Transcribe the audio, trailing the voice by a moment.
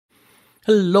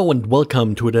Hello and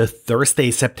welcome to the Thursday,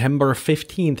 September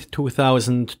 15th,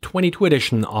 2022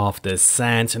 edition of the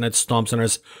SANS Internet Storm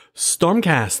Center's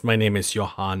Stormcast. My name is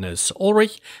Johannes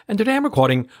Ulrich and today I'm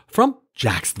recording from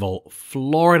Jacksonville,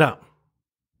 Florida.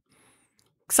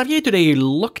 Xavier today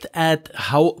looked at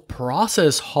how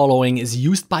process hollowing is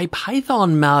used by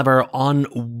Python malware on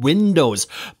Windows.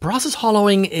 Process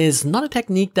hollowing is not a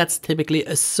technique that's typically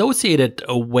associated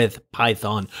with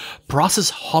Python. Process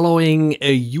hollowing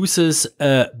uses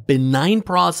a benign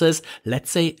process,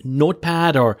 let's say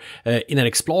Notepad or Internet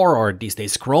Explorer or these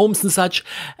days Chromes and such,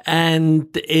 and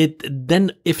it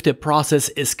then, if the process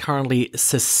is currently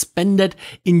suspended,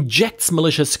 injects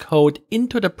malicious code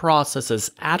into the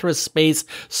process's address space.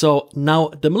 So now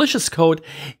the malicious code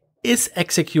is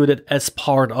executed as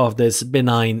part of this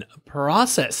benign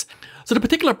process. So the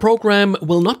particular program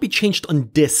will not be changed on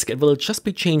disk, it will just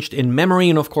be changed in memory,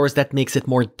 and of course that makes it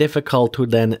more difficult to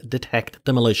then detect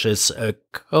the malicious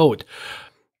code.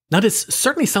 Now, this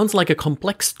certainly sounds like a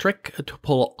complex trick to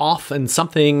pull off and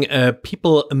something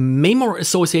people may more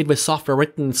associate with software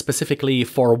written specifically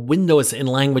for Windows in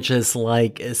languages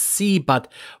like C, but,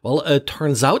 well, it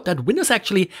turns out that Windows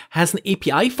actually has an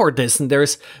API for this, and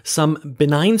there's some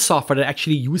benign software that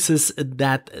actually uses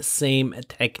that same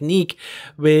technique,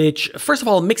 which, first of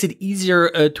all, makes it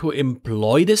easier to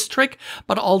employ this trick,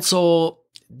 but also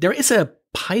there is a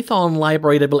Python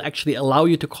library that will actually allow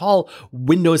you to call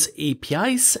Windows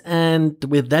APIs, and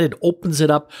with that it opens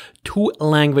it up to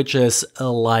languages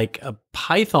like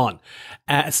Python.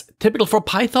 As typical for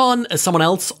Python, someone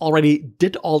else already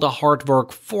did all the hard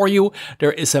work for you.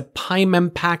 There is a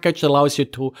pymem package that allows you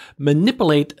to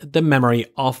manipulate the memory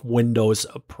of Windows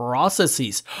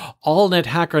processes. All that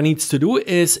hacker needs to do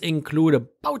is include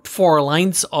about 4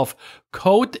 lines of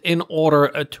code in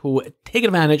order to take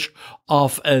advantage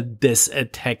of this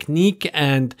technique.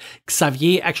 And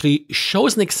Xavier actually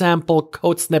shows an example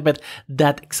code snippet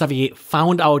that Xavier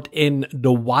found out in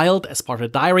the wild as part of a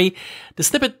diary. The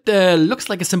snippet looks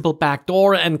like a simple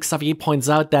backdoor, and Xavier points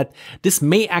out that this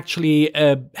may actually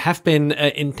have been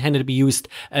intended to be used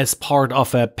as part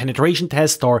of a penetration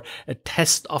test or a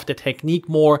test of the technique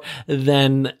more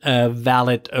than a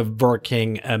valid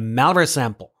working malware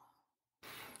sample.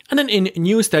 And then in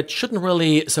news that shouldn't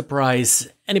really surprise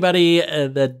anybody,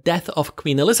 the death of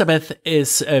Queen Elizabeth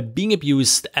is being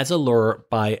abused as a lure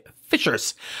by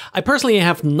phishers. I personally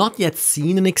have not yet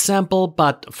seen an example,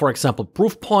 but for example,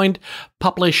 Proofpoint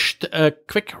published a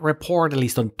quick report, at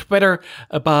least on Twitter,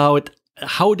 about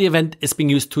how the event is being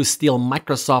used to steal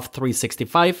Microsoft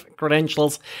 365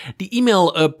 credentials. The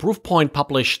email Proofpoint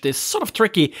published is sort of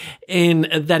tricky in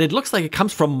that it looks like it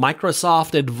comes from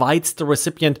Microsoft. It invites the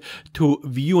recipient to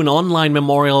view an online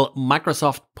memorial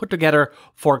Microsoft put together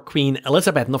for Queen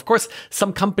Elizabeth. And of course,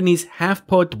 some companies have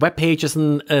put web pages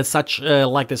and such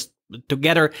like this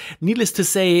together. Needless to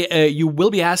say, you will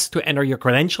be asked to enter your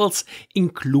credentials,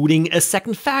 including a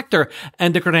second factor,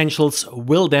 and the credentials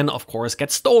will then, of course,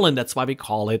 get stolen. That's why we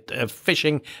call it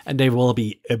phishing, and they will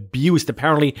be abused.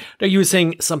 Apparently, they're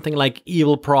using something like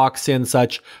evil proxy and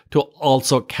such to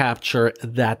also capture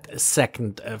that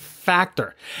second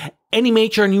factor. Any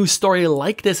major news story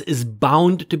like this is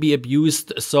bound to be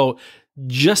abused, so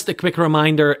just a quick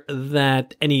reminder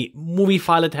that any movie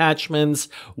file attachments,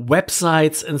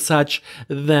 websites and such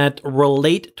that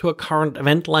relate to a current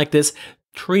event like this,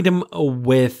 treat them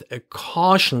with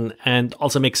caution, and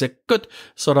also makes a good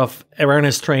sort of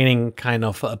awareness training kind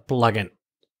of a plugin.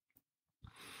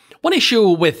 One issue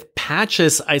with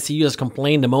patches I see users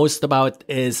complain the most about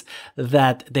is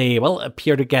that they, well,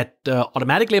 appear to get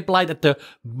automatically applied at the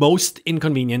most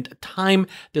inconvenient time,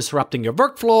 disrupting your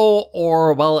workflow,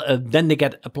 or, well, then they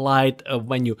get applied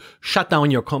when you shut down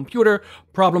your computer.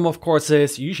 Problem, of course,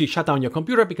 is you usually shut down your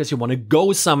computer because you want to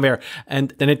go somewhere,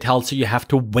 and then it tells you have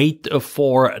to wait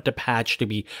for the patch to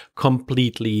be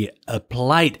completely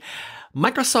applied.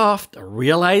 Microsoft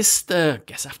realized, I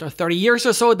guess after 30 years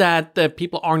or so, that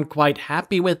people aren't quite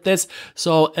happy with this.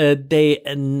 So they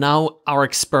now are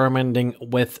experimenting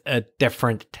with a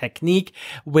different technique,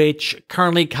 which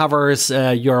currently covers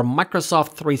your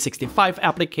Microsoft 365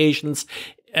 applications,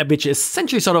 which is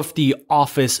essentially sort of the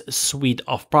Office suite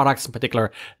of products, in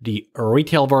particular the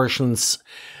retail versions.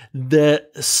 The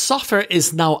software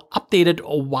is now updated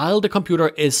while the computer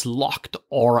is locked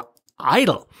or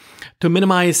idle to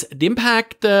minimize the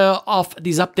impact of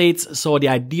these updates. So the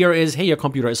idea is, hey, your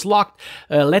computer is locked.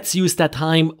 Let's use that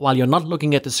time while you're not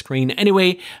looking at the screen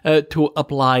anyway to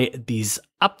apply these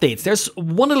updates. There's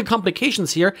one little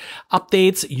complications here.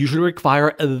 Updates usually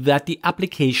require that the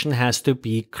application has to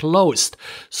be closed.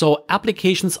 So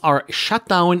applications are shut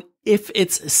down if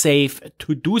it's safe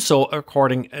to do so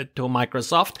according to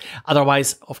Microsoft.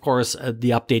 Otherwise, of course,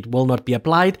 the update will not be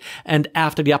applied. And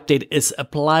after the update is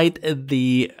applied,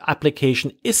 the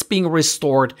application is being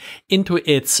restored into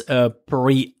its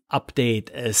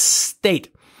pre-update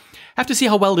state. Have to see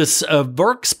how well this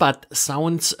works, but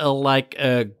sounds like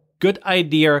a good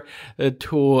idea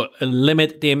to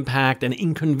limit the impact and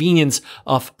inconvenience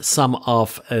of some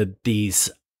of these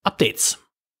updates.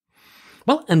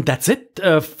 Well, and that's it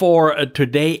for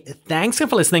today. Thanks for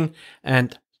listening,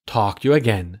 and talk to you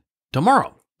again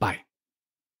tomorrow. Bye.